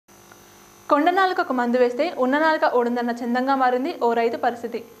కొండనాలుకకు మందు వేస్తే ఉన్న నాలుక ఓడుందన్న చందంగా మారింది ఓ రైతు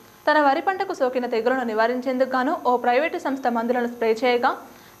పరిస్థితి. తన వరి పంటకు సోకిన తెగులను నివారించేందుకు గాను ఓ ప్రైవేటు సంస్థ మందులను స్ప్రే చేయగా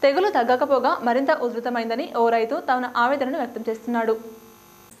తెగులు తగ్గకపోగా మరింత ఉధృతమైందని ఓ రైతు తన ఆవేదనను వ్యక్తం చేస్తున్నాడు.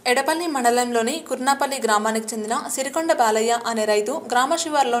 ఎడపల్లి మండలంలోని కుర్నాపల్లి గ్రామానికి చెందిన సిరికొండ బాలయ్య అనే రైతు గ్రామ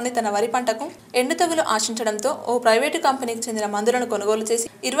శివారులోని తన వరి పంటకు ఎండు తెగులు ఆశించడంతో ఓ ప్రైవేటు కంపెనీకి చెందిన మందులను కొనుగోలు చేసి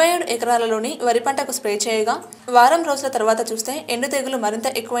 27 ఎకరాలలోని వరి పంటకు స్ప్రే చేయగా వారం రోజుల తర్వాత చూస్తే ఎండు తెగులు మరింత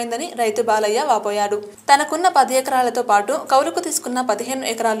ఎక్కువైందని రైతు బాలయ్య వాపోయాడు. తనకున్న 10 ఎకరాలతో పాటు కౌలుకు తీసుకున్న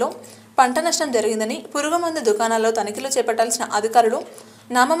 15 ఎకరాల్లో పంట నష్టం జరిగిందని పురుగు మందు దుకాణాల్లో తనిఖీలు చేపట్టాల్సిన అధికారులు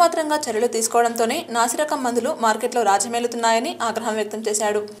నామమాత్రంగా చర్యలు తీసుకోవడంతోనే నాసిరకం మందులు మార్కెట్లో రాజమేలుతున్నాయని ఆగ్రహం వ్యక్తం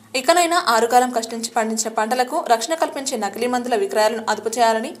చేశాడు. ఇకనైనా ఆరుగాలం కష్టించి పండించిన పంటలకు రక్షణ కల్పించే నకిలీ మందుల విక్రయాలను అదుపు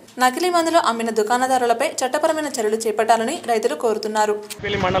చేయాలని, నకిలీ మందులు అమ్మిన దుకాణదారులపై చట్టపరమైన చర్యలు చేపట్టాలని రైతులు కోరుతున్నారు.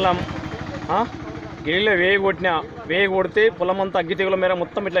 గిరిలో వేయి కొడితే పొలమంతా అగ్గి తెగుల మేర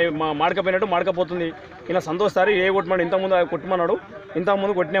మొత్తం ఇట్లా మాడకపోయినట్టు మాడకపోతుంది. ఇలా సంతోష్ సార్ కొట్టమన్నాడు, ఇంతకుముందు కొట్టమన్నాడు,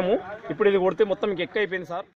 ఇంతకుముందు కొట్టినాము, ఇప్పుడు ఇది కొడితే మొత్తం ఎక్కువ అయిపోయింది సార్.